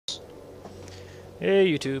Hey,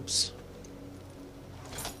 YouTubes.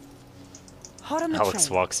 Hot on the Alex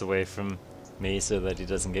train. walks away from me so that he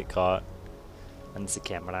doesn't get caught. And it's the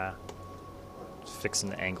camera. Just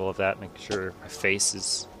fixing the angle of that, making sure my face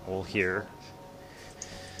is all here.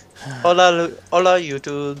 Hola, hola,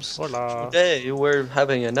 YouTubes. Hola. Today we're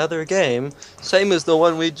having another game, same as the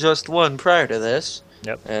one we just won prior to this.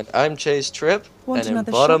 Yep. And I'm Chase Tripp, Want and in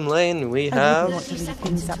another bottom shot? lane we I wouldn't have. want to leave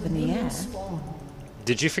things up in the air.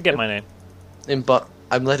 Did you forget my name?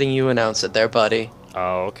 I'm letting you announce it there, buddy.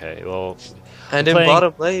 Oh, okay. Well, And in playing-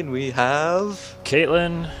 bottom lane we have.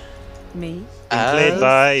 Caitlin, Me? played As-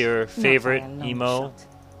 by your Not by favorite a long emo shot.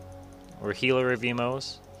 or healer of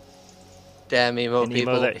emos. Damn emo An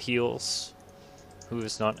people. emo that heals, who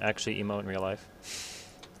is not actually emo in real life.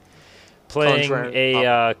 Playing Contrary.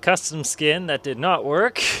 a custom skin that did not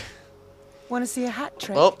work. Want to see a hat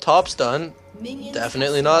trick? Well, top's done.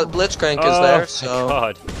 Definitely not Blitzcrank is Oh there, my so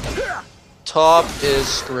god. top is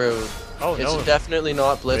screwed. Oh It's no. definitely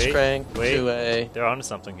not Blitzcrank Wait. to a. They're onto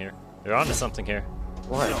something here. They're onto something here.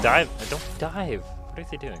 What? Dive. Don't dive. What are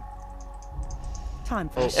they doing? Time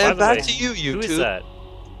for Oh, a by shot. And the back way, to you, Who is YouTube. that?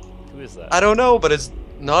 Who is that? I don't know, but it's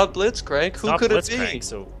not Blitzcrank. It's Who not could it Blitzcrank, be?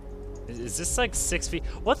 So, is this like 6 feet?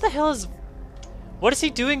 What the hell is? What is he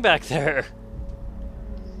doing back there?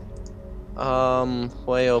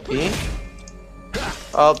 Way OP.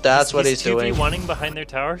 Oh, that's what he's doing. 2v1ing behind their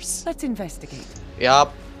towers. Let's investigate.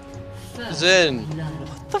 Yup. Zin.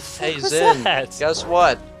 What the fuck Hey, was Zin. that? Guess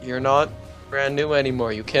what? You're not brand new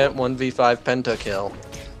anymore. You can't 1v5 pentakill.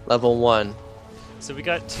 Level 1. So we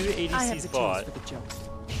got two I have ADCs the bot. tools for the job.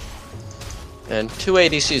 And 2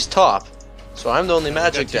 ADCs top. So I'm the only and we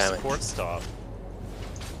magic got two damage. supports top.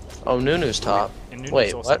 Oh, Nunu's top. And Nunu's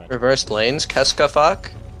Wait, also what? magic. Reversed lanes? Keska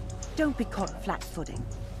fuck? Don't be caught flat-footing.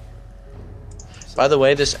 By the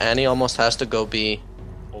way, this Annie almost has to go B.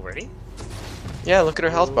 Already? Yeah, look at her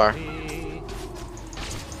health bar. Already.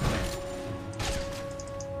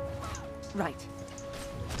 Right.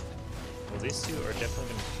 Well, these two are definitely going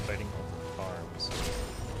to be fighting over farms.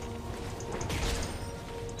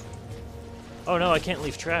 Oh no, I can't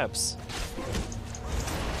leave traps.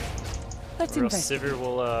 Let's Or else investigate. Sivir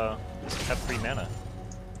will have free mana.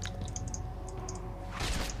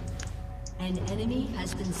 An enemy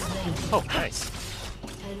has been slain. Oh, nice.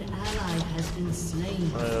 An ally has been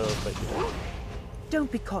slain. Oh, but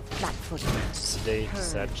Don't be caught flat-footed. today,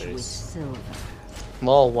 sad Purge with face. silver.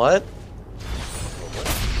 Lol, what?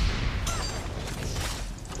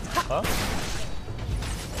 Huh?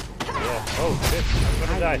 Yeah. Oh shit! I'm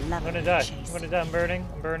gonna die. I'm love gonna the die. chase. I'm gonna die. I'm burning.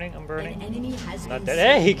 I'm burning. I'm An burning. enemy has Not been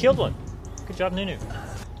dead. Hey, he killed one. Good job, Nunu.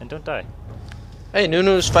 And don't die. Hey,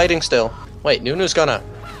 Nunu's fighting still. Wait, Nunu's gonna.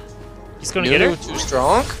 He's gonna get her. Nunu too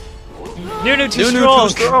strong? Nunu too Nunu strong.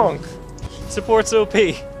 too strong! Supports OP.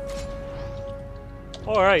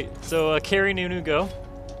 All right. So carry Nunu go.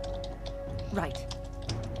 Right.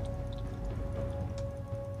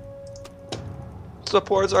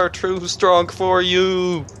 Supports are too strong for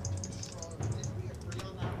you!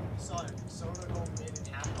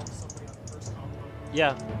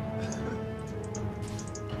 Yeah.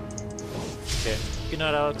 Okay. Good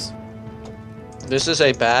night, Alex. This is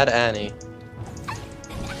a bad Annie.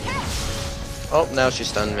 Oh, now she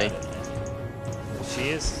stunned me. She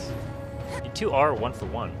is. You two are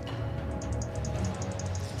 1-for-1.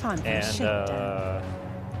 Time for a And shakedown.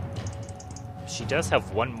 she does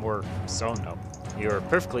have one more zone up. You're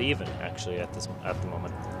perfectly even, actually, at the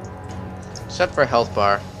moment. Except for health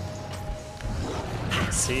bar.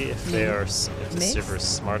 Let's see if they are if the Miss? Sivir's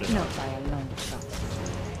smart Not enough. by a long shot.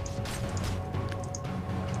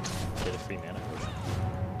 Get a free mana potion.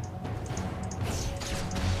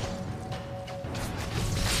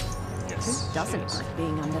 Yes. Who she doesn't is. like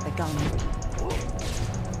being under the gun?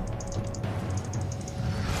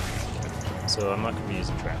 So I'm not going to be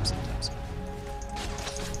using traps sometimes.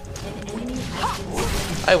 An enemy has been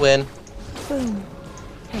slain. I win. Boom.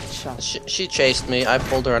 Headshot. She chased me. I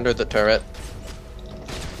pulled her under the turret.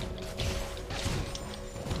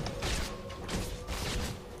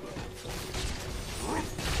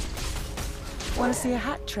 Want to see a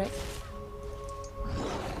hat trick?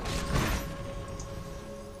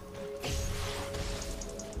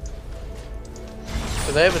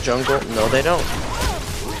 Do they have a jungle? No, they don't.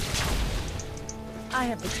 I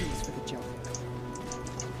have the tools for the job.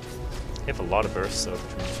 They have a lot of bursts, so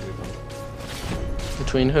between the two of them.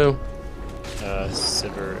 Between who?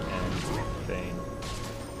 Sivir and Vayne.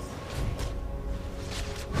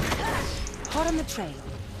 Hot on the trail.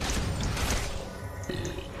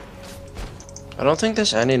 I don't think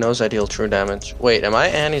this Annie knows I deal true damage. Wait, am I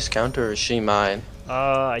Annie's counter or is she mine?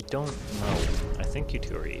 I don't know. I think you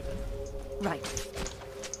two are even. Right.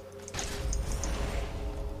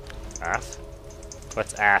 Ath?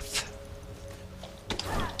 What's Ath?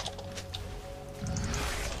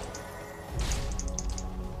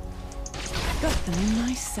 Got them in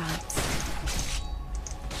my sights.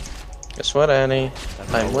 Guess what, Annie?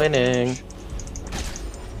 I'm no winning.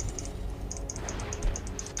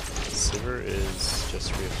 Sivir is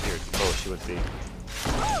just reappeared. Oh, she would be.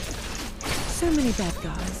 So many bad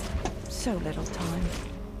guys. So little time.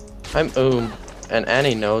 I'm and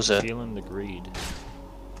Annie knows it. Feeling the greed.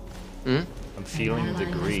 Hmm? I'm feeling the Ally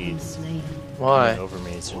has greed been slain. Why? coming over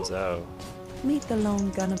me. Turns out. Meet the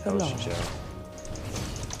long gunner That was below. Joe.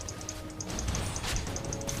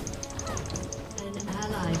 An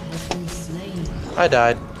ally has been slain. I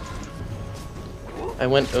died. I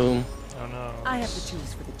went Oh no. I have the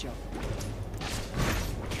tools for the job.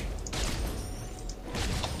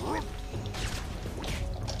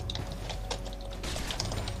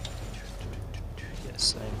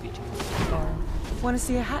 Yes, I'm beating. Oh, want to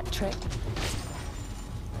see a hat trick?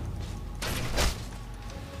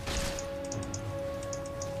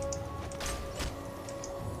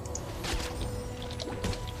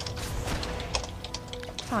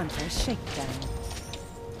 Time for a shakedown.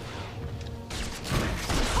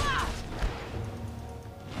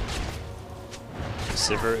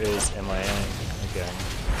 Sivir is MIA again.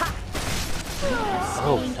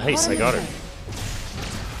 Oh, nice! I got her.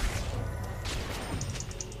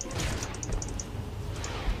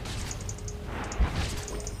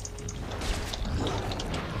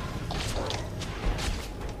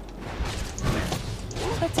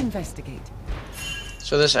 Let's investigate.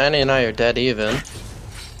 So this Annie and I are dead even.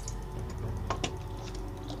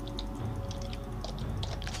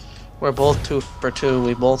 We're both 2 for 2.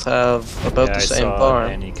 We both have about Yeah, the I same saw bar.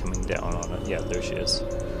 Annie coming down on it. Yeah, there she is.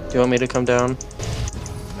 Do you want me to come down?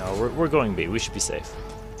 No, we're going B. We should be safe.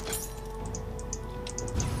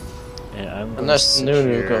 And I'm going Unless to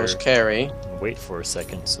Nunu secure- goes carry. Wait for a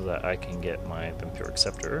second so that I can get my Vampiric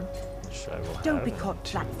Scepter, which I will Don't have. be caught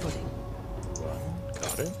flat-footing. One,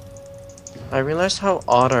 got it. I realized how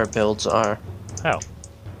odd our builds are. How?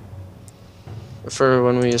 For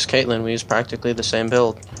when we use Caitlyn, we use practically the same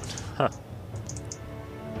build. Huh.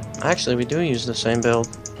 Actually, we do use the same build.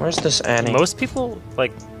 Where's this Annie? Most people,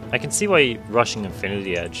 like, I can see why rushing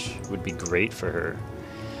Infinity Edge would be great for her,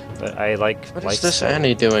 but I like. What life is this steal.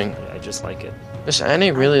 Annie doing? I just like it. This Annie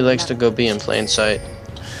really likes to go be in plain sight.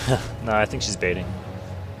 No, I think she's baiting.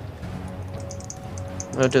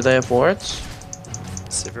 Oh, do they have wards?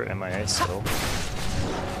 Sivir MIA still.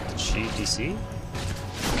 Did she DC?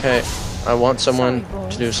 Okay, I want someone Sorry,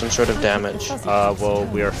 boys. to do some sort of I think the damage. fuzzy Well, piece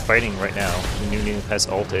is we are home. fighting right now. Nunu has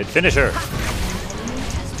ulted. Finish her!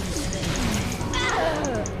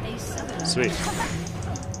 Sweet.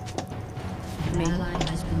 An ally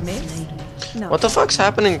has been Miss? slain. No. What the fuck's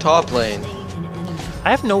happening top lane? Slain an enemy.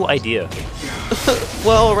 I have no idea.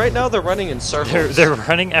 Well, right now they're running in circles. They're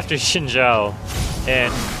running after Xinjiao,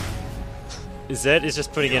 and Zed is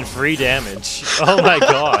just putting in free damage. Oh my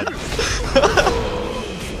god.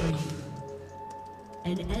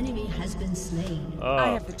 An enemy has been slain. Oh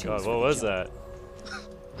have the god, tools for what the was job. that?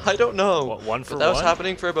 I don't know. What, one for But that was one?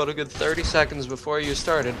 happening for about a good 30 seconds before you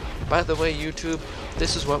started. By the way, YouTube,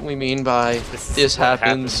 this is what we mean by This is this what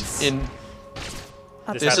happens happens. in.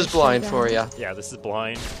 Up This This for is a blind showdown. for ya. Yeah, this is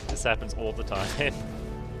blind. This happens all the time.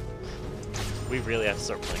 We really have to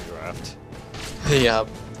start playing draft. Yeah.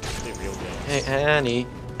 Play real games. Hey, Annie.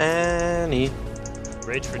 Annie.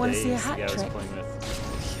 Rage for Wanna Days, see a the hat guy I was trick? playing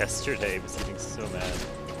with yesterday was getting so mad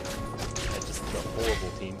at just the horrible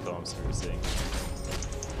team comps we were seeing.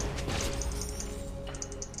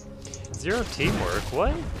 Zero teamwork,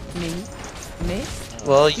 what? Me? Miss?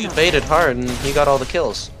 Well, you No. baited hard and you got all the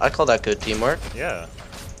kills. I call that good teamwork. Yeah.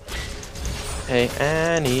 Hey,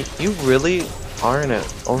 Annie. You really are an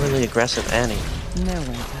overly aggressive Annie. Nowhere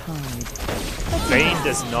to hide. Vayne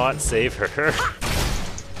does not save her.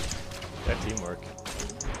 That teamwork.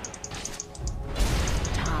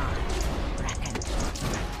 Time. Reckon.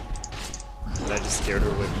 And I just scared her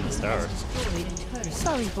away from the tower. Destroyed a turret.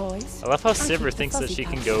 Sorry, boys. I love how I'll keep Sivir the thinks that fuzzy she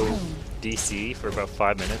can pants go at home. DC for about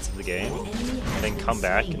 5 minutes of the game, Enemy has and then been come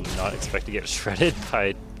back slain. and not expect to get shredded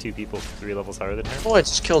by 2 people 3 levels higher than her. Oh, I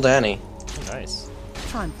just killed Annie. Oh, nice.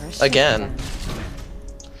 Time for a Again. shakedown.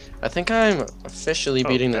 I think I'm officially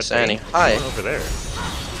beating Oh, this that Annie. Vayne. Hi. Going over there.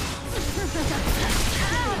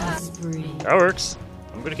 Spree. That works.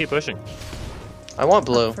 I'm gonna keep pushing. I want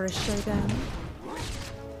blue. Up for a showdown.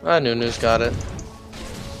 Ah, Nunu's got it.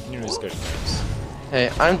 Nunu's good names.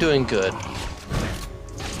 Hey, I'm doing good.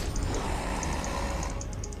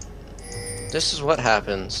 This is what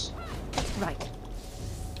happens. Right.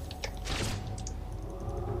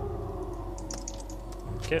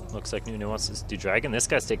 Okay, looks like Nunu wants to do dragon. This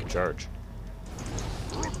guy's taking charge.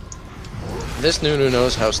 This Nunu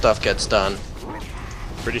knows how stuff gets done.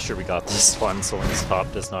 Pretty sure we got this one, so when this top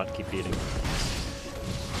does not keep beating.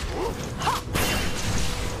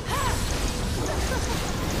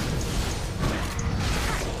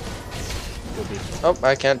 We'll be. Oh,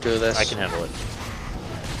 I can't do this. I can handle it.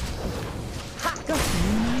 Got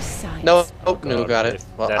him in my sights. No, oh, Nunu God, got it. if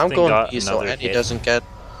Well, that I'm thing going got B, so another Eddie hit- doesn't get.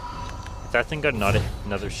 If that thing got not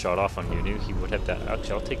another shot off on Nunu, he would have that.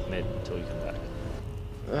 Actually, I'll take mid until you come back.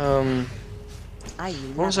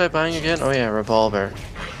 What was I buying again? Oh yeah, revolver.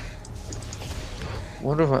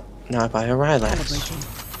 What do I? Now I buy a Rylax.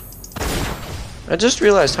 Celebrating. I just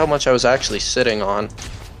realized how much I was actually sitting on.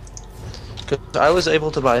 Cause I was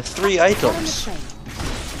able to buy 3 Hot on the items. train.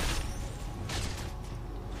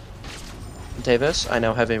 Davis, I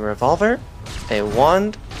now have a revolver, a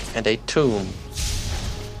wand, and a tomb.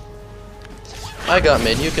 I got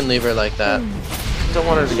mid. You can leave her like that. Don't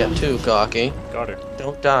want her to get too cocky. Got her.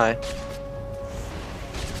 Don't die.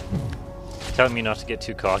 Telling me not to get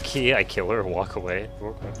too cocky. I kill her, walk away.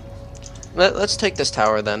 Let's take this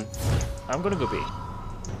tower then. I'm gonna go B.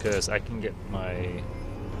 Because I can get my...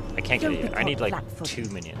 I can't get Don't it yet. be I need like flat-footed.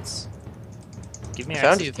 2 minions. Give me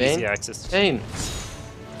Found access, you, Vayne. easy access to... Vayne.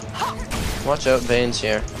 Watch out, Vayne's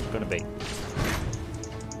here. I'm gonna bait.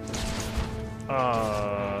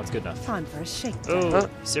 That's good enough. Time for a shake. Oh, Huh?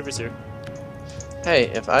 Sivir's here. Hey,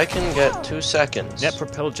 if I can get 2 seconds. Net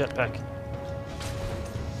propelled jetpack.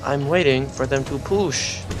 I'm waiting for them to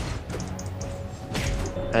push.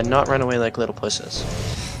 And not run away like little pusses.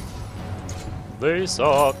 They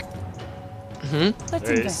suck. Let's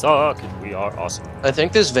They invest. suck. And we are awesome. I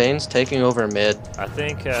think this Vayne's taking over mid. I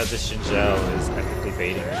think this Shinjel is epically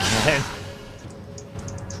baiting again.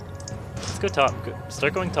 Let's go top. Go.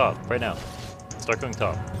 Start going top right now. Start going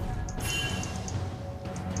top.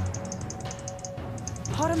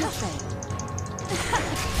 Hot on the train.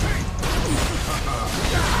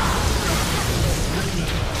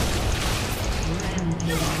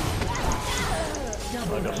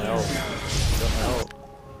 Oh, I got my ult. Got my ult.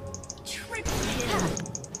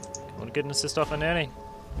 I want to get an assist off on Annie.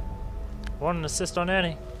 I want an assist on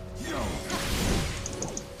Annie. There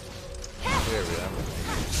we go.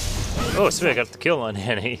 Oh, sweet, I got the kill on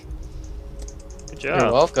Annie. Good job.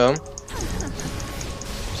 You're welcome.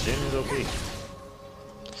 Shin is OP.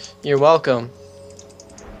 You're welcome.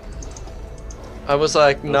 I was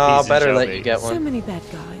like, nah, He's in better shell let bait. you get So one. many bad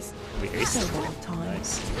guys. We So aced. little time.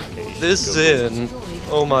 Nice. Okay, you should This go Zin.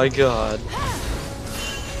 Oh my god.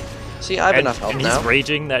 See, I have enough health and now. he's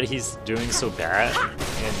raging that he's doing so bad,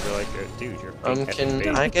 and we're like, dude, you're big headed Can bait."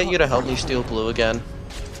 I get you to help me steal blue again?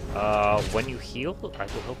 When you heal, I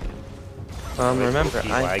will help you. Wait, Remember, OP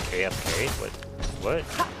lag AFK? What?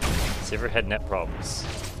 Sivir had net problems.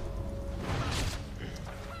 I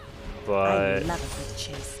But love a good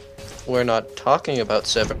chase. we're not talking about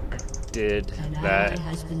Sivir. did An ally that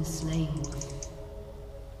has been slain.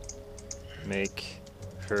 make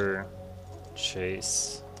her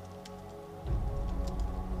chase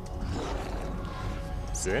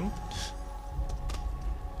Zin?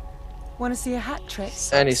 Want to see a hat trick?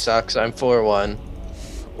 And he sucks. I'm 4-1.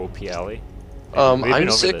 OP alley? I'm We've been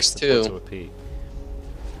over this, 6'2". that's OP.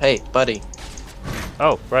 Hey, buddy.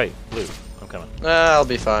 Oh, right, blue. I'm coming. I'll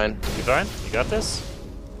be fine. You fine? You got this?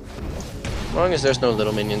 As long as there's no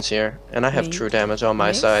little minions here. And I have Me? true damage on my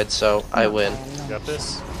Yes? side, so I win. You got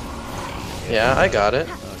this? Yeah, I got it.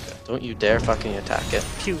 Okay. Don't you dare fucking attack it.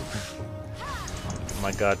 Pew! Oh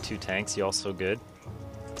my god, 2 tanks, y'all so good.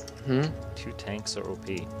 2 tanks are OP.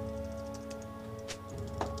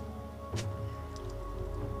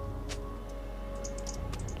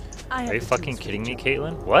 I have Are you the fucking tools for kidding the me, job.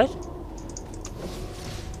 Caitlyn? What?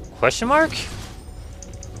 Question mark?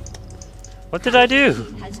 What did I do?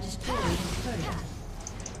 Has destroyed a turret.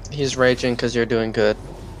 He's raging because you're doing good.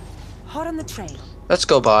 Hot on the train. Let's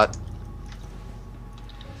go, bot.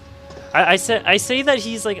 I say that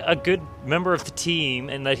he's like a good member of the team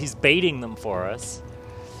and that he's baiting them for us.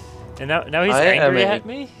 And now he's I am angry a- at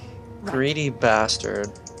me? Greedy bastard.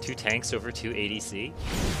 2 tanks over 2 ADC?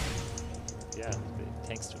 Yeah, the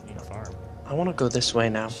tanks don't need a farm. I want to go this way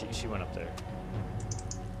now. She went up there.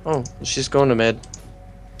 Oh, she's going to mid.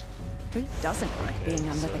 Who doesn't like Okay, being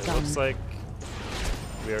under so the it gun? looks like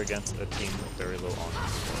we are against a team with very low honor.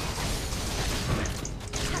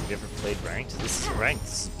 Have you ever played ranked? This is ranked,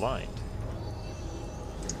 this is blind.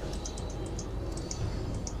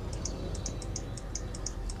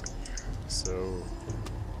 So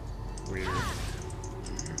weird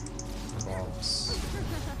comps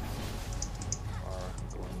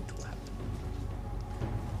are going to happen.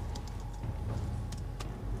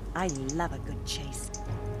 I love a good chase.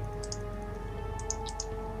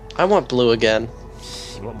 I want blue again.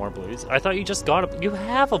 You want more blues? I thought you just got a... You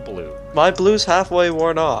have a blue. My blue's halfway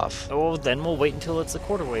worn off. Oh, then we'll wait until it's a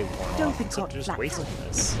quarter way worn Don't off. be Instead caught of just flat-footed. wasting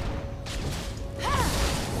this.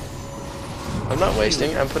 I'm not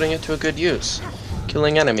wasting, I'm putting it to a good use.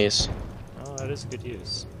 Killing enemies. Oh, that is a good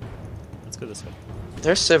use. Let's go this way.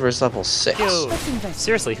 Their Sivir's level 6. Yo, Let's invest.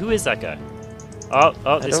 seriously, who is that guy?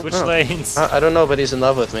 Oh, they don't switched know. lanes. I don't know, but he's in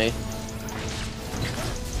love with me.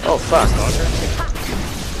 Oh, fuck.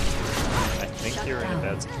 I think you're in a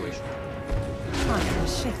bad situation. Time for a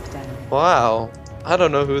shift down. Wow. I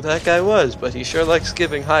don't know who that guy was, but he sure likes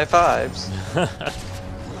giving high fives.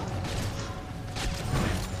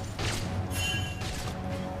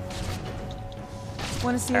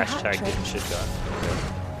 Want to see a hat Hashtag trick? getting shit done.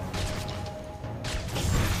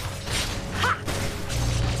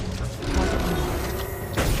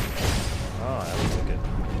 Oh, that looks good.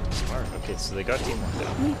 Smart. Okay, so they got teamwork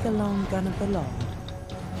there. Meet the long gun of the law.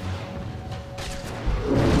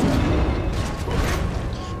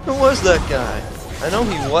 Who was that guy? I know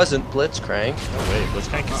he wasn't Blitzcrank. No way,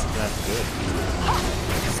 Blitzcrank isn't that good.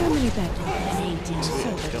 So many bad guys. So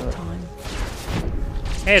little time.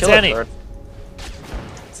 Hey, it's Kill it, Annie! bird.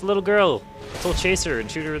 It's a little girl. Let's all chase her and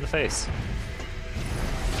shoot her in the face.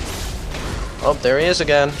 Oh, there he is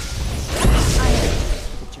again.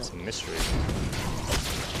 It's a mystery.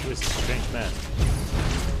 Who is this strange man?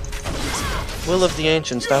 Will of the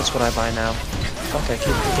Ancients, that's what I buy now. Fuck, I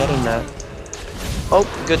keep forgetting that. Oh,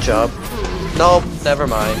 good job. Nope, never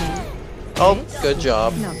mind. Oh, good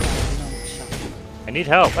job. Not bad, long shot. I need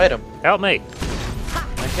help. Fight him. Help me!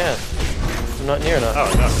 I can't. I'm not near enough.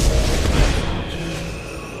 Oh,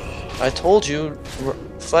 no. I told you,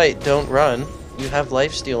 fight, don't run. You have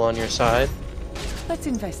lifesteal on your side. Let's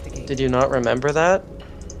investigate. Did you not remember that?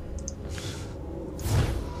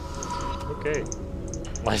 Okay.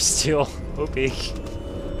 Lifesteal. OP.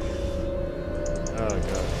 Oh,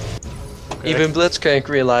 God. Okay. Even Blitzcrank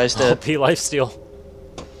realized it. OP lifesteal.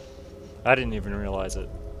 I didn't even realize it.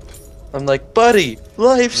 I'm like, buddy, You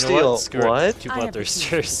know lifesteal. what? Screw it. What? Two I have the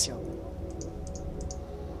bloodthirsters. job.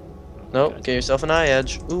 Nope, God. get yourself an eye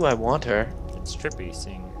edge. Ooh, I want her. It's trippy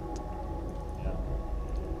seeing. Yeah.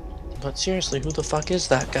 But seriously, who the fuck is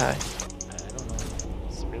that guy? I don't know.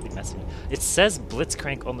 It's really messy. It says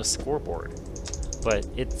Blitzcrank on the scoreboard, but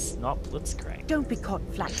it's not Blitzcrank. Don't be caught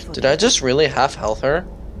flat-footed. Did I just really half health her?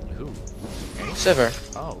 Who? Sivir.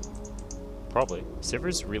 Oh. Probably.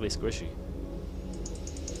 Sivir's really squishy.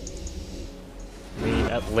 I mean,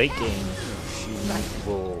 at late game, she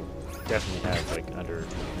will definitely have like under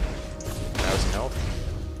 1,000 health.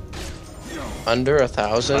 Under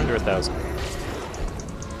 1,000? Under 1,000.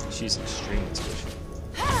 She's extremely squishy.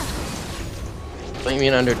 What, you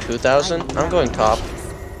mean under 2,000? I'm going top.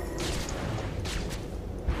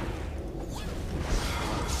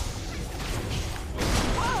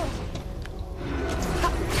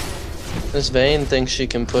 This Vayne thinks she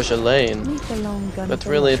can push a lane, Meet the long gun but of the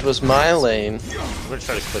really law. it was my lane. I'm gonna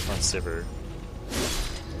try to click on Sivir.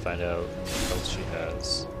 Find out what else she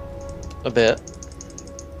has. A bit.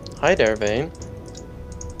 Hi there, Vayne.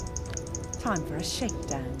 Time for a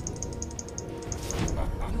shakedown.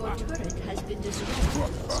 Your turret has been destroyed.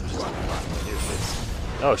 Here it is.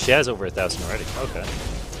 Oh, she has over 1,000 already. Okay.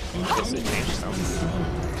 An I guess they enemy changed has some. been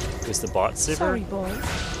slain. Is the bot Sivir? Sorry, boys.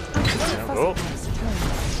 Oh.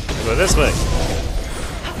 We'll go this way.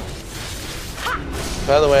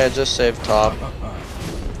 By the way, I just saved top.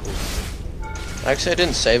 Actually, I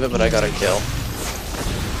didn't save it, but I got a kill.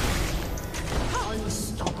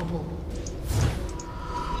 Unstoppable.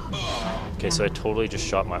 Okay, so I totally just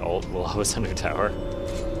shot my ult while I was under tower.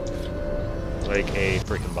 Like a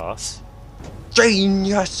freaking boss.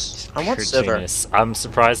 Genius! I want Pure Sivir. genius. I'm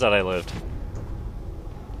surprised that I lived.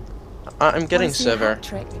 I'm getting Want to see a Sivir. hat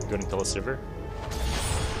trick? You gonna kill a Sivir?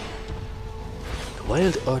 The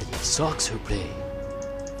wild Artie stalks her prey.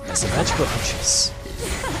 As the magical huntress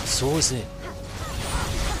soars in.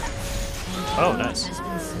 Oh, nice. Has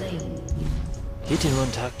been slain. Hit and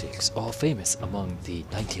run tactics, all famous among the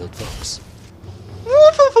nine-tailed fox.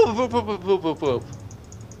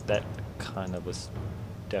 That kind of was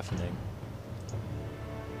deafening.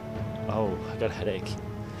 Oh, I got a headache.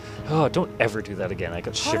 Oh, don't ever do that again. I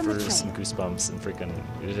got Hot on the shivers train. and goosebumps and freaking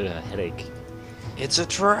headache. It's a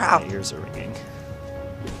trap! My ears are ringing.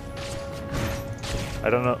 I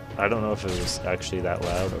don't know if it was actually that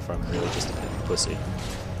loud or if I'm really just a pussy.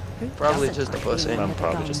 Who Probably doesn't just a like pussy. being I'm with a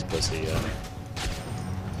probably gun? just a pussy, yeah.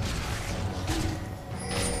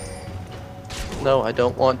 No, I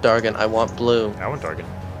don't want Dargan. I want blue. I want Dargan.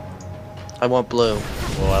 I want blue.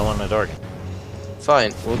 Well, I want a Dargan.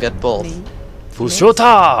 Fine, we'll get both. Me? Fushota!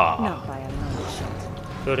 Not by a long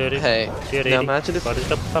shot. Hey, now imagine if...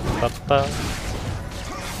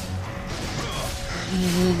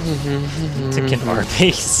 Taking our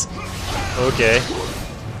base. Okay.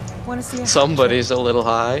 Wanna see a Somebody's a little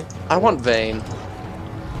high. I want Vayne.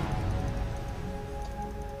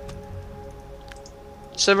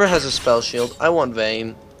 Sivir has a spell shield. I want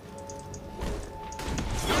Vayne.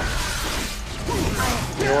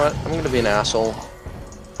 You know what? I'm gonna be an asshole.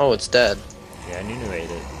 Oh, it's dead. Yeah, I knew you ate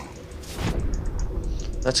it.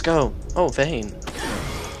 Let's go. Oh, Vayne.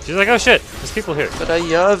 She's like, oh shit, there's people here. But I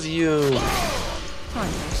love you. Time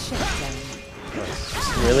for a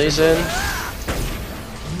shutdown. Really, Zin?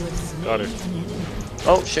 Got her.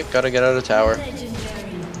 Oh shit, gotta get out of tower.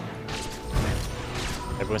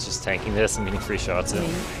 Everyone's just tanking this and getting free shots in. Me?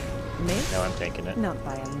 Me? Now I'm tanking it. Not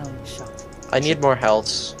by a long shot. I need more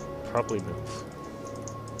healths. Probably move.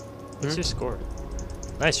 What's your score?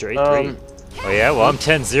 Nice, you're 8-3. Oh yeah, well I'm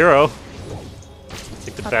 10-0. It's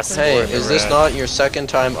like the best Hey, score I've is ever this had. not your second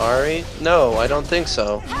time Ari? No, I don't think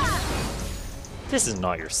so. This is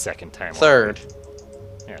not your second time. Third.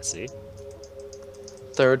 Yeah, see?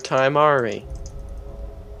 Third time Ari.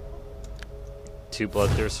 2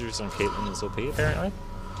 bloodthirsters on Caitlyn is OP apparently.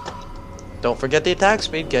 Don't forget the attack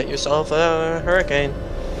speed. Get yourself a hurricane.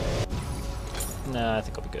 Nah, I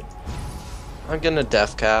think I'll be good. I'm gonna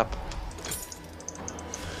def cap.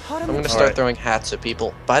 Hot on I'm the gonna start Alright. throwing hats at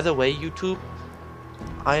people. By the way, YouTube,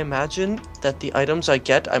 I imagine that the items I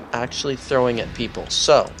get, I'm actually throwing at people.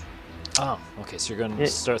 So, Oh, okay, so you're gonna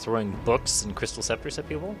start throwing books and crystal scepters at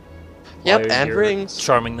people? yep, While and you're rings.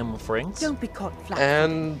 Charming them with rings? Don't be caught flat.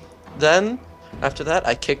 And then, after that,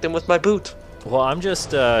 I kick them with my boot. Well, I'm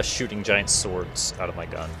just shooting giant swords out of my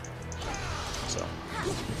gun. So,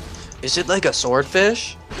 Is it like a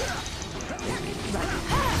swordfish?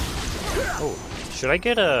 oh, should I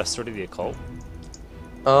get a Sword of the Occult?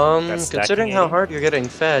 That's Considering stacking how 80? hard you're getting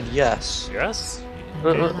fed, yes. Yes.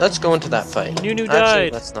 Let's go into that fight. Nunu Actually,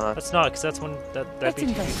 died. let's not. That's not, because that's when that Let's beat you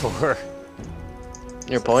invest. before.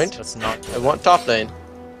 Your point? That's not. I want top lane.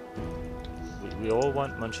 We all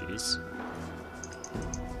want munchies.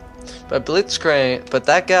 But Blitzcrank, but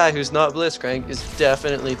that guy who's not Blitzcrank is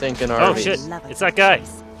definitely thinking Oh Arby's. shit! Love it. It's that guy.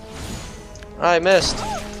 I missed.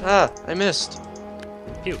 Ah, I missed.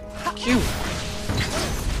 Pew. Q.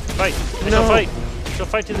 Fight! I No. shall fight! I shall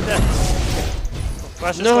fight to the death!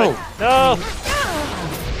 Flash this No. way. No!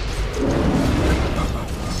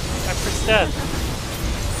 Backwards death!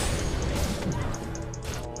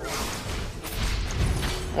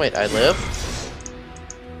 Wait, I live?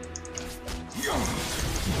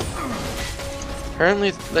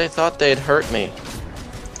 Apparently they thought they'd hurt me.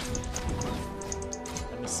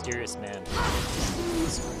 A mysterious man.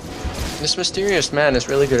 This mysterious man is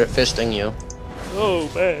really good at fisting you. Oh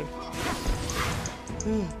man.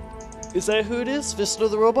 Is that who it is? Fisto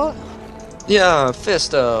the robot? Yeah,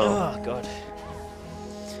 Fisto. Oh god.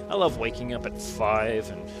 I love waking up at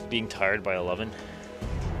 5 and being tired by 11.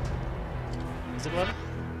 Is it 11?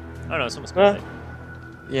 Oh no, it's almost midnight.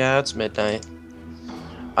 Yeah, it's midnight.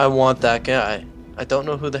 I want that guy. I don't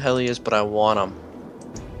know who the hell he is, but I want him.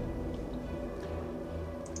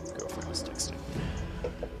 Girlfriend was texting.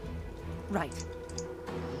 Right.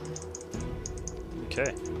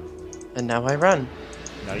 Okay. And now I run.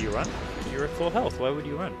 Now you run? You're at full health. Why would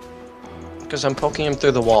you run? Because I'm poking him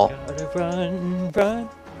through the wall. Gotta run, run,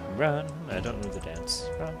 run. I don't know the dance.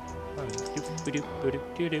 Run, run.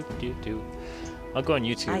 Do. I'll go on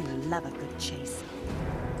YouTube. I love a good chase.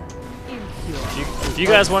 If you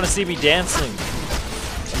guys want to see me dancing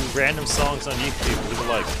to random songs on YouTube, leave a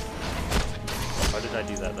like. Why did I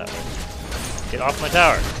do that way? Get off my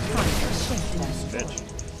tower, bitch.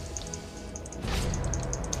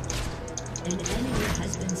 An enemy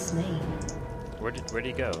has been slain. Where did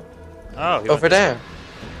he go? Oh, he Over went this there. way.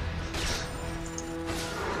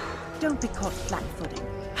 Don't be caught flat-footed.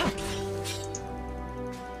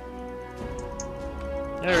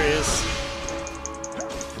 There he is.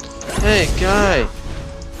 Hey, guy.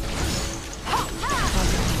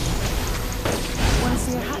 Wanna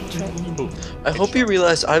see a hat trick? Ooh. I hope you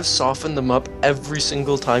realize I've softened them up every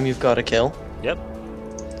single time you've got a kill. Yep.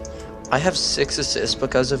 I have 6 assists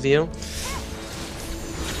because of you.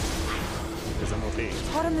 Because I'm OP.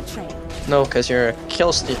 Hot on the trail. No, because you're a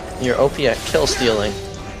you're OP at kill stealing.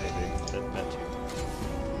 That too.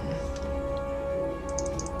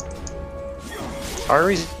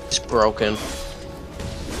 Ari's broken.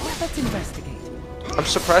 Let's investigate. I'm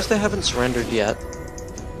surprised they haven't surrendered yet.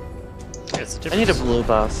 Yeah, it's a I need a difference. blue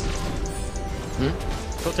buff.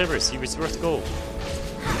 Colt Everest, he was worth gold.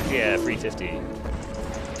 Yeah, free 50.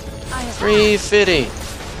 350.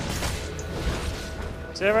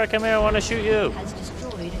 Sivir, come here, I want to shoot you. Has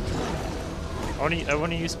destroyed. I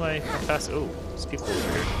want to use my fast. Oh, there's people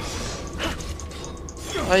over here.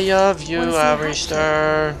 I love you,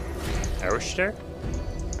 Arister. Arister?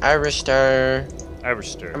 Arister.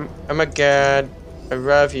 Arister. I'm a god. I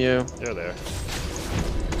love you. They're there.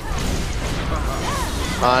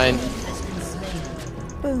 Fine.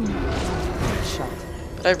 Boom. Headshot.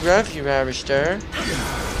 But I love you, Arister.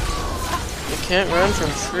 You can't run from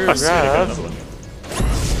true Oh, sweet, I got love. another one.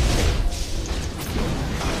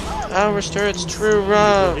 Arister, it's true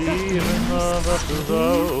love. Believe in love after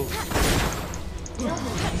love.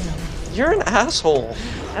 You're an asshole.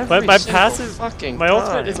 My Every single passive, fucking my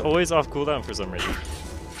ultimate time. is always off cooldown for some reason.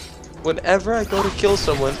 Whenever I go to kill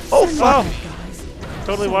someone. Oh fuck! Wow!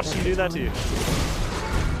 Totally watched him do that to you.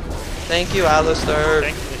 Thank you, Alistair.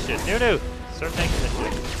 Tanking this shit. No. Start tanking this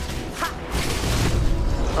shit.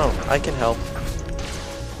 Oh, I can help.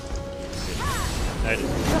 I did.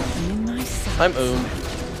 In my sight. I'm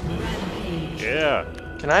Yeah.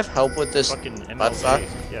 Can I have help with this Fucking butt fuck?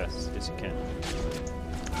 MLG. Yes, you can.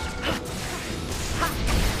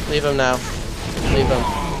 Leave him now. Leave him.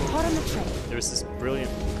 Hot on the train. There was this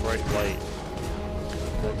brilliant bright light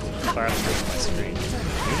that flashed over my screen.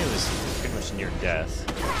 Vayne was pretty much near death.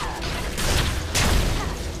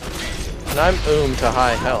 And I'm to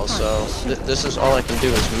high hell, so this is all I can do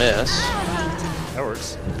is miss. That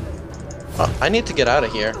works. I need to get out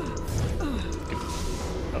of here.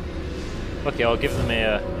 Okay, I'll give them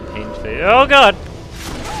a pain phase. Oh god!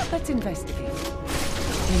 Let's investigate.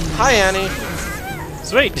 Hi, Annie.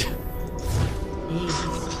 Sweet!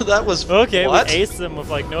 That was Okay, what? we aced them with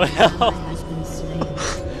like no help. Has been slain.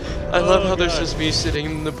 I love how there's God. just me sitting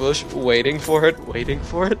in the bush, waiting for it. Okay,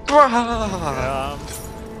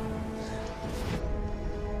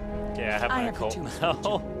 Okay, I have I my have the cult tools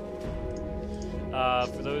now.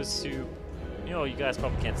 For those who, you guys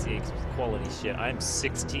probably can't see it 'cause it's quality shit. I'm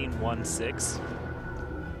 16-1-6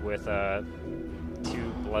 with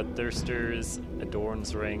 2 Bloodthirsters, a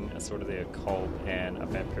Dorn's Ring, a Sword of the Occult, and a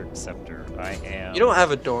Vampiric Scepter. I am. You don't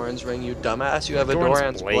have a Doran's ring, you dumbass. You have a Dorn's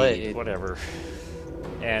Doran's blade. Whatever.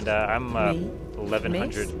 And I'm Me?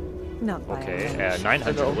 1100. Miss? Not by a Okay, long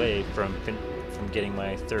 900 Hello. away from getting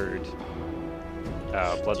my 3rd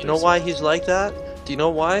Bloodthirster. Do you know why he's like that? Do you know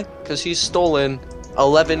why? Because he's stolen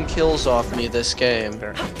 11 kills off me this game.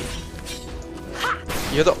 Apparently.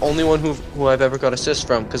 You're the only one who I've ever got assist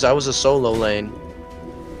from, because I was a solo lane.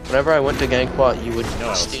 Whenever I went to gank bot, you would No, I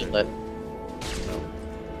was steal it.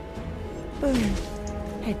 Boom.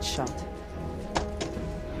 Headshot.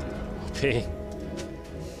 Okay.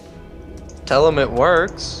 Tell him it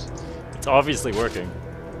works. It's obviously working.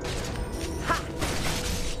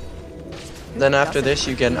 Then after this,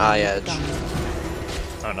 you get an eye edge.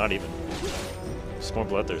 Oh, not even. Just more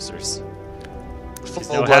Bloodthirsters. She's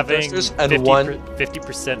Full now having Bloodthirsters and one.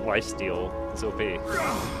 50% lifesteal. It's OP.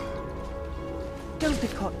 Don't be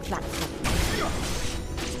caught flat-footed.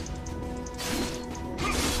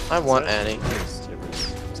 I want Annie. It's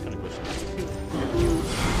kind of glitchy.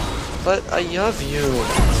 But I love you.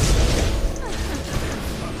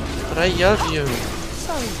 But I love you.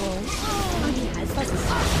 Sorry, boys.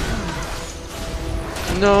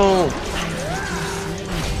 No.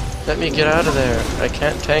 Let me get out of there. I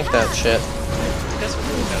can't tank that shit. You guys are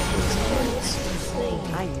really bad at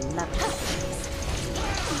I love it.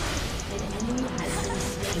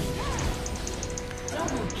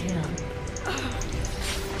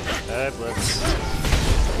 Blitz.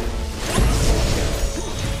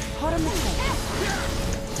 Hot on the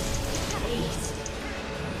train.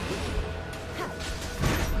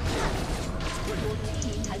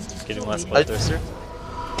 Getting less Bloodthirster.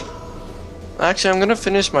 Actually, I'm gonna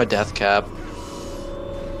finish my death cap.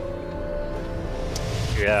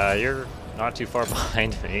 Yeah, you're not too far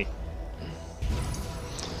behind me.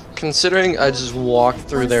 Considering I just walked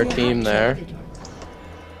through their team there.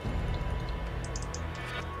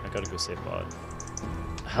 I gotta go save bot.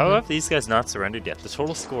 How have these guys not surrendered yet? The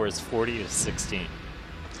total score is 40-16.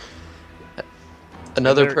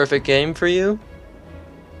 Another They're- perfect game for you?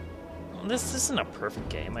 Well, this isn't a perfect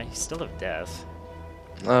game. I still have death.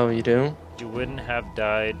 Oh, you do? You wouldn't have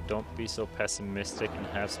died. Don't be so pessimistic and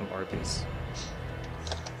have some Arby's.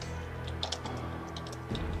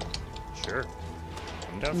 Sure.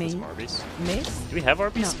 I'm down for Me? some Arby's. Miss? Do we have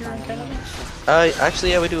Arby's Not here by in a Canada? long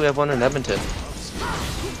Actually, yeah, we do have one in Edmonton.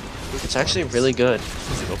 It's actually really good.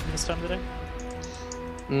 Is it open this time of the day?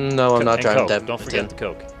 No, I'm not And driving Coke. to Don't forget the Edmonton.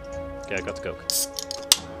 Coke. Okay, I got the Coke.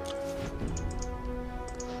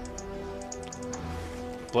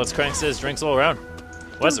 Blitzcrank says drinks all around.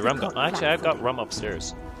 Why is the rum gone? Actually, I've got rum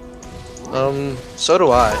upstairs. So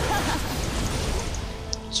do I.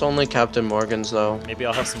 It's only Captain Morgan's though. Maybe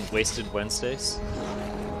I'll have some wasted Wednesdays.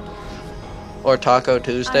 Or Taco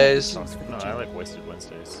Tuesdays. No, I like wasted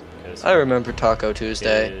Wednesdays. Because I remember Taco it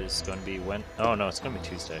Tuesday. is going to be Oh no, it's going to be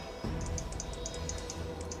Tuesday.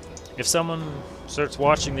 If someone starts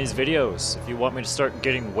watching these videos, if you want me to start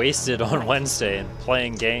getting wasted on Wednesday and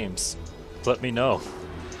playing games, let me know.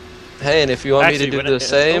 Hey, and if you want Actually, me to when do the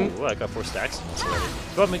same, Oh, I got 4 stacks of this already.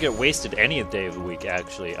 If you want me to get wasted any day of the week,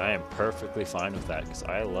 actually, I am perfectly fine with that, because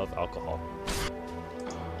I love alcohol.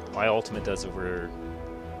 My ultimate does over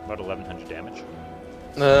about 1100 damage.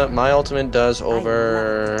 my ultimate does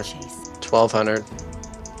over 1200.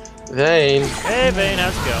 Vayne, Hey, Vayne,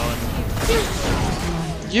 how's it going?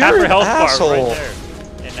 you're Half her an health bar asshole. right there.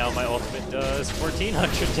 And now my ultimate does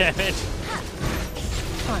 1400 damage.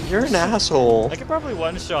 You're an asshole. I could probably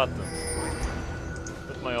one-shot them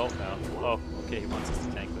with my ult now. Oh, okay, he wants us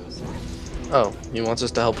to tank those. Oh, he wants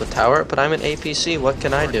us to help with tower, but I'm an APC. What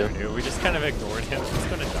can I do? We just kind of ignored him. He's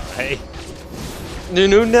gonna die.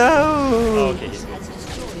 Nunu, no! Oh, okay, he's good.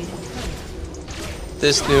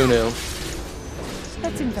 This Nunu.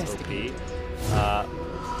 Let's investigate.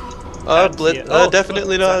 OP. Blitz. Oh,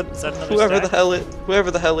 Definitely look, not. is that another Whoever stack? whoever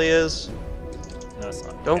the hell he is. No, it's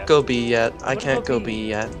not. Don't Yeah. go B yet. I wanna can't go go B. B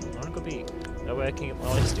yet. I wanna go B. That way I can get my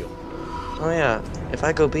life steal. Oh yeah. If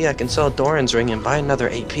I go B, I can sell Doran's ring and buy another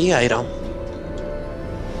AP item.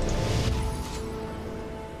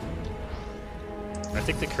 I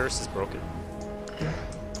think the curse is broken.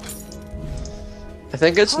 I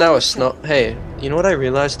think it's now a snow. Hey, you know what I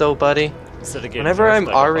realized though, buddy? Instead of getting Whenever nerfed I'm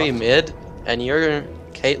like a Ari bot. mid and you're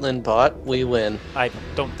Caitlyn bot, we win. I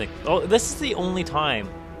don't think. Oh, this is the only time.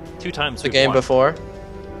 2 times The we've game won. before.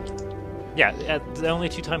 Yeah, the only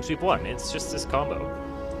 2 times we've won. It's just this combo.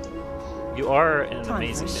 You are an Time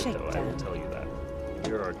amazing for a mid, though. I will shakedown. tell you that.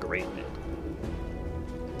 You're a great mid.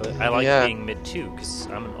 But I like Yeah. being mid too, because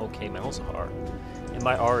I'm an okay Malzahar. And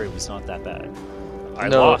my Ari was not that bad. I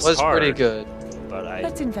No, lost it was hard, pretty good. but I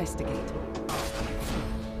Let's investigate.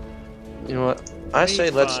 You know what? I say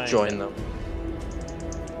let's fine. join them.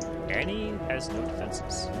 Annie has no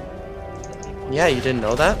defenses. Yeah, you didn't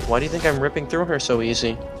know that? Why do you think I'm ripping through her so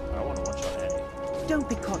easy? I want to one-shot Annie. Don't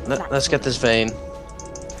be caught Let's get this Vayne.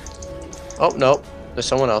 Oh, no. There's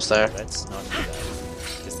someone else there. Let's not do that,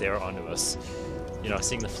 because they are onto us. You know,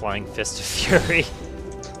 seeing the flying fist of fury.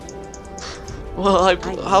 Well,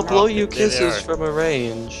 I'll blow you There they kisses are. from a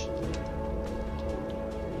range.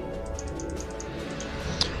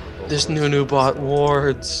 This Nunu bot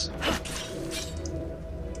wards.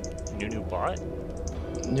 Nunu bot?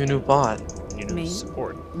 Nunu bot. Nunu Me?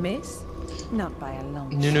 support. Miss? Not by a long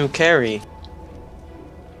Nunu carry.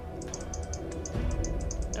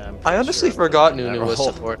 I'm I pretty honestly sure I'm forgot playing that Nunu was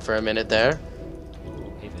role. support for a minute there.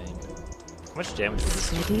 Hey, Vayne. How much damage would this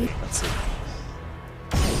do? Ready? Let's see.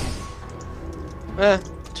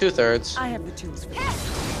 2/3. I have the tools for this.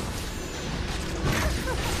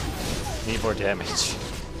 Need more damage.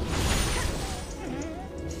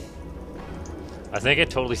 I think it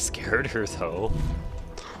totally scared her, though.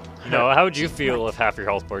 You know, how would you feel if half your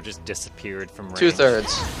health bar just disappeared from range?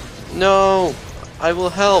 2/3. No! I will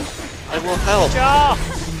help! I will help! Ah!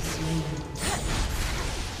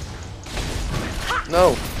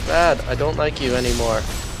 No! Bad. I don't like you anymore.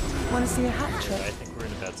 Want to see a hat I trick? think we're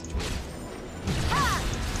in a bad situation.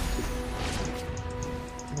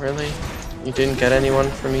 Really? You didn't get anyone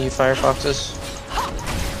for me, you Firefoxes?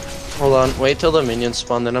 Hold on, wait till the minions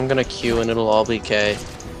spawn, then I'm gonna Q and it'll all be K.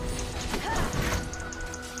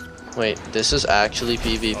 Wait, this is actually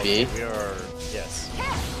PvP? Okay, we are... Yes.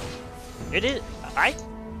 It is... I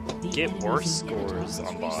get worse scores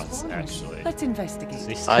on bots, actually. Let's investigate.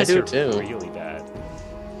 These I guys do are too. really bad.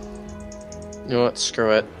 You know what,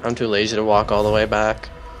 screw it. I'm too lazy to walk all the way back.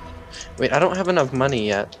 Wait, I don't have enough money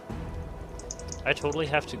yet. I totally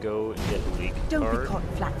have to go and get a league Don't be card caught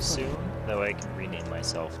flat-footed. soon, that way I can rename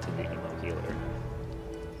myself to the emo healer.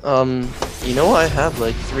 You know I have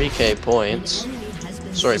like 3k points.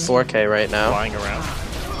 Sorry, 4k right now. Flying around.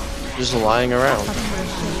 Just lying around.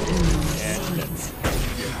 And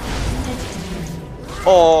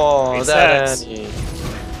Oh, Great that sets. Annie.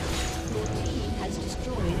 Has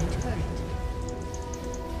destroyed a turret.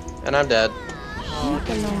 And I'm dead. Keep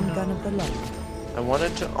the long gun of the law. I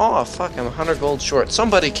wanted to. Oh, fuck, I'm 100 gold short.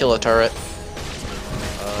 Somebody kill a turret.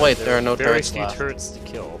 Wait, there are no very turrets few left. turrets to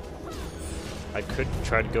kill. I could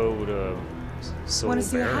try to go to Solo Want to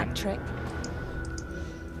see a Baron. hat trick?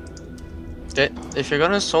 If you're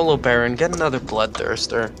gonna solo Baron, get another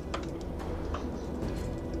Bloodthirster.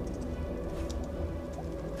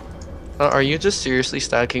 Are you just seriously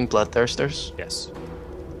stacking Bloodthirsters? Yes.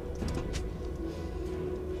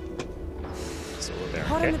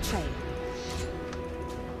 Hot on the trail.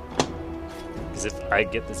 Because if I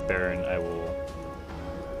get this Baron, I will...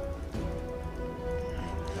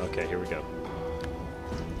 Okay, here we go.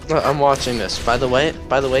 I'm watching this. By the way,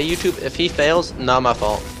 YouTube, if he fails, not my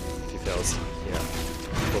fault. If he fails, yeah,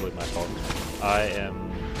 totally my fault. I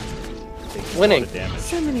am taking Winning. a lot of damage.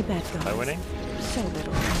 So many bad guys. Am I winning? So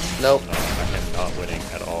little. Nope. I am not winning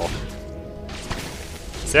at all.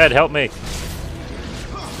 Zed, help me!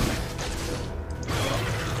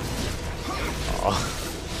 Oh,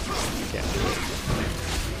 can't do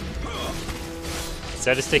it.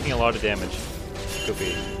 Zed is taking a lot of damage. Could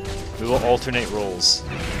be. We will alternate roles.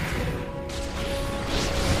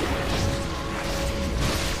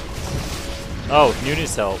 Oh,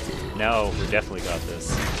 Nunu's help. Now we definitely got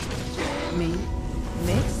this. Me?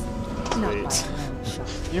 Miss? Not Sweet. like a round shot.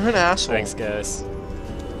 You're an asshole. Thanks, guys.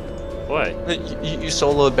 What? You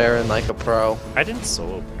soloed Baron like a pro. I didn't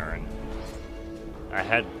solo Baron. I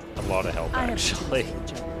had a lot of help, I have actually.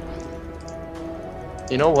 to joke.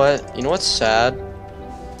 You know what? You know what's sad?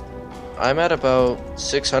 I'm at about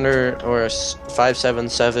 600 or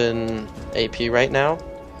 577 AP right now.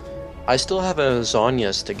 I still have a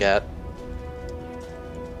Zhonya's to get.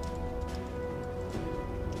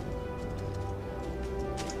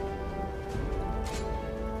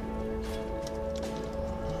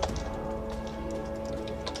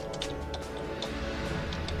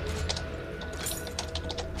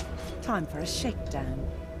 Time for a shakedown.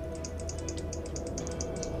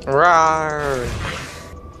 Rawr!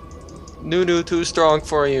 Nunu too strong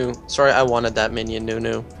for you. Sorry, I wanted that minion,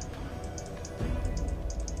 Nunu.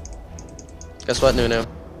 Guess what, Nunu?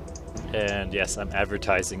 And yes, I'm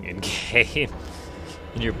advertising in game.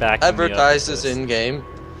 And you're back. Advertises in game,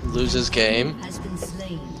 loses game. Has been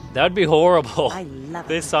slain. That would be horrible. I love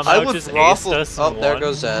They it. somehow I would just aced raffle. us. Oh, and there won.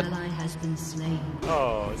 goes Zed. Ally has been slain.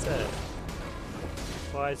 Oh, Zed.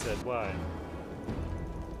 Why, Zed? Why?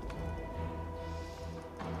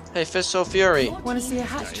 Hey, Fist So Fury. Want to see a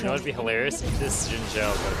hat You know trick? what'd be hilarious? If this Jin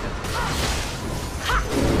Zhao got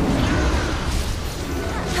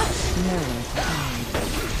Nowhere to hide.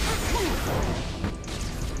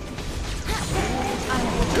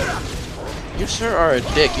 You sure are a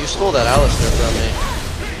dick. You stole that Alistair from me.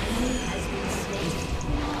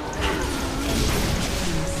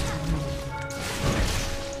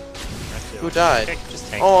 Who died? Just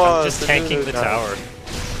tank. Oh, I'm just the tanking Nunu the died. tower. This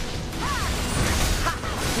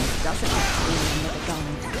doesn't have to be another gun.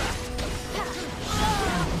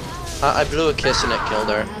 I blew a kiss and it killed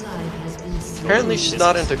her. Ally has been slain. Apparently she's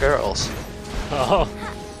not into girls. Oh,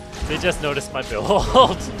 they just noticed my build.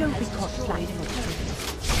 Don't be caught flat-footed.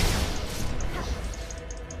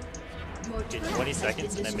 Okay, 20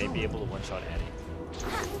 seconds and I may be able to one-shot Annie.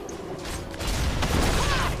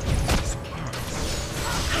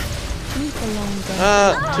 Meet the long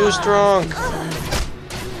gun. Too strong.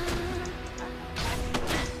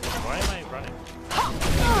 Why am I running?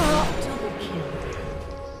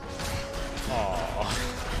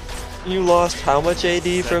 Aww. You lost how much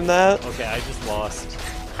AD from that? Okay, I just lost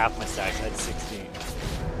half my stacks. I had 16.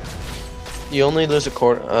 You only lose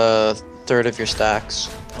a third of your stacks.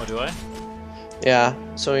 Oh, do I? Yeah,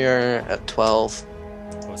 so you're at 12.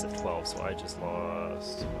 I was at 12, so I just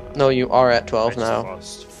lost... No, you are at I 12 just now.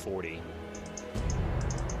 lost 40.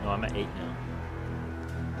 No, I'm at 8 now.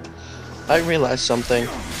 I realized something.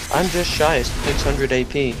 I'm just shy of 600 AP.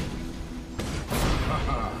 Kick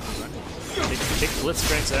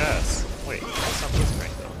Blitzcrank's ass. Wait, that's not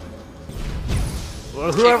Blitzcrank though.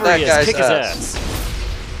 Well, whoever that he is, guy's kick his ass. ass.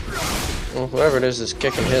 Well, whoever it is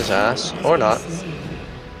kicking his ass. Or not.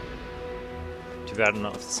 Too bad I'm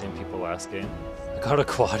not with the same people last game. I got a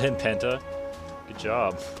quad and penta. Good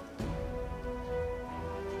job.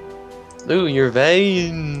 Ooh, you're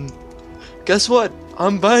Vayne. Guess what?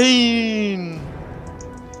 I'm Vayne.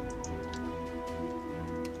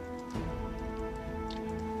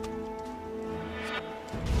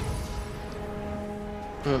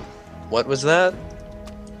 What was that?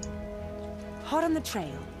 Hot on the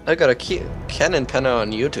trail. I got a Ken and Penna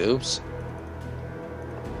on YouTube's.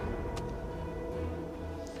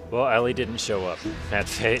 Well, Ellie didn't show up. Mad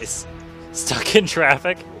face. Stuck in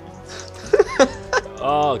traffic.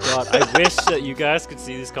 Oh god, I wish that you guys could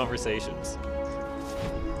see these conversations.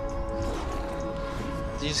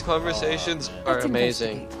 These conversations are Let's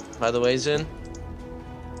amazing. investigate. By the way, Zin,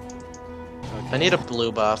 I need a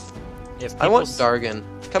blue buff. If I want people's- Dargan.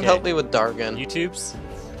 Come Okay. help me with Dargan. YouTube's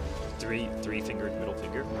three-fingered middle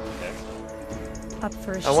finger. Okay. Up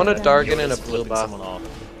for a I want a shakedown. Dargan and a Just blue flipping buff. someone off.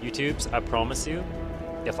 YouTube's, I promise you,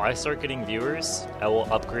 if I start getting viewers, I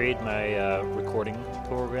will upgrade my recording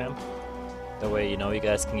program. That way, you know, you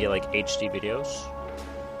guys can get like HD videos.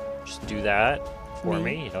 do that for Me?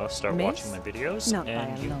 me. You know, start Miss? watching my videos, Not by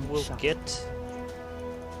and a you long will shot. get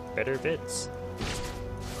better vids.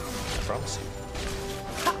 I promise you.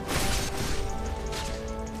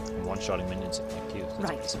 I'm one-shotting minions with my Q. That's Right.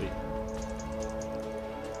 pretty sweet.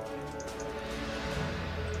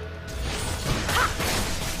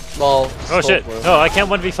 Lol. Oh shit! No, I can't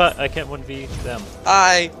 1v5. I can't 1v them.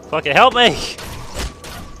 I. Fuck it, help me!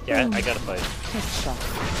 Yeah, I gotta fight. Headshot.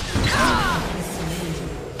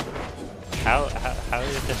 How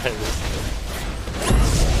did I lose?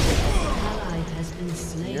 Ally has been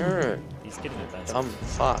slain. You're He's getting advanced. dumb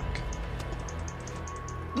fuck.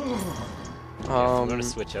 I'm gonna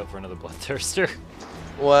switch out for another Bloodthirster.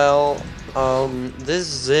 Well, this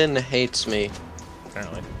Zin hates me.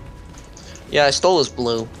 Apparently. Yeah, I stole his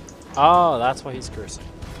blue. Oh, that's why he's cursing.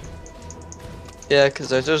 Yeah,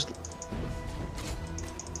 because I just.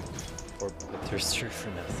 Poor Bloodthirster for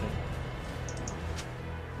nothing.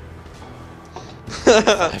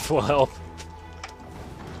 Life will help.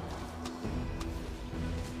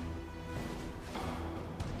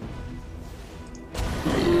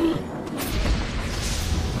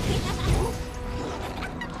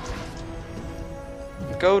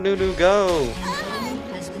 Go, Nunu, go!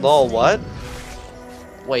 Lol, what?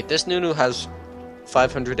 Wait, this Nunu has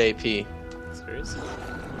 500 AP. Serious?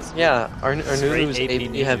 Yeah, our Straight Nunu's AP AP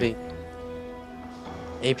Nunu. heavy.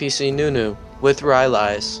 APC Nunu with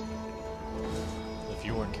Rylai's. If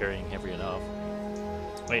you weren't carrying heavy enough.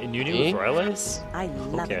 Wait, Nunu Me? with Rylays? I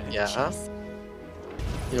love Okay. it. Yeah. Cheese.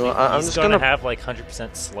 You know, I'm He's just gonna gonna. have like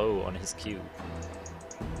 100% slow on his Q.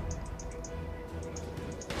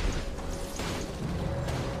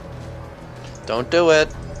 Don't do it.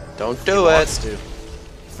 Don't do He it. wants to.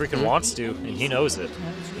 Freaking wants to, and he knows it.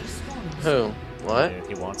 Who? What? Yeah,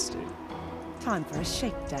 he wants to. Time for a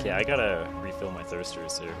shakedown. Okay, I gotta refill my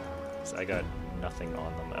thirsters here. 'Cause I got nothing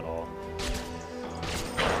on them at all.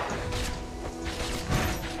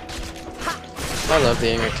 I love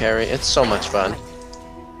being a carry. It's so much fun.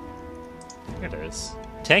 It is.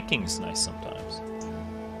 Tanking's nice sometimes.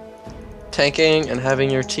 Tanking and having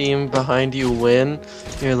your team behind you win,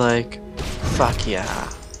 you're like, fuck yeah.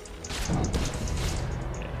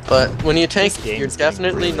 But when you tank, This game's you're getting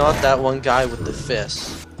definitely really not that one guy with the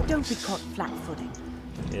fists. Don't be caught flat-footing.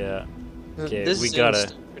 Yeah. Okay, This we seems gotta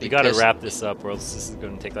pretty we gotta pissed. wrap this up, or else this is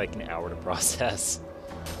gonna take like an hour to process.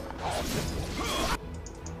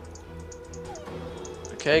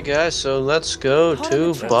 Okay, guys, so let's go to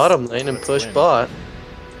Let's- bottom lane and let's push win. bot.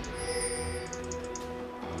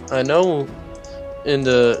 I know in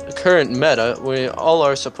the current meta, we all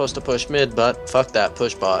are supposed to push mid, but fuck that,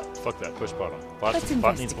 push bot. Fuck that, push bottom. Bot, Let's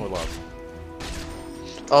bot needs more love.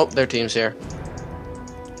 Oh, their team's here.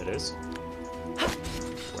 It is?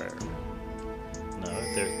 Where?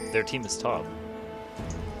 No, their team is top.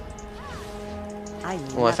 I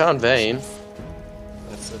Well, I love found it. Vayne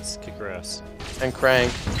Let's kick her ass. and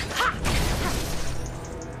Crank.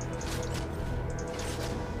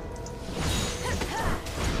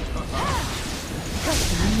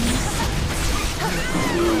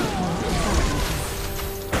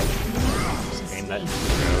 Just aim that.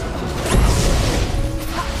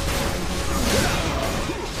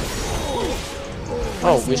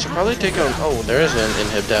 Oh, we should probably take a. Oh, there is an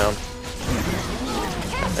inhib down.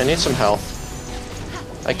 I need some health.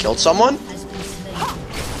 I killed someone?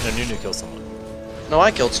 No, Nunu killed someone. No,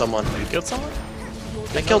 I killed someone. You killed someone?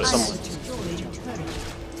 I killed notice. someone.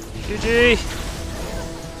 GG!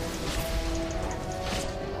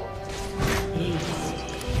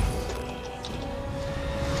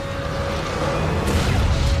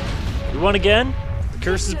 We won again. The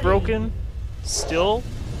curse is broken. Still.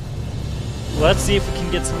 Let's see if we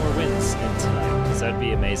can get some more wins in tonight, because that'd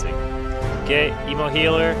be amazing. Okay, emo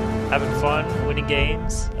healer, having fun, winning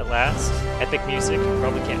games at last. Epic music. You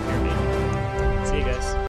probably can't hear me. See you guys.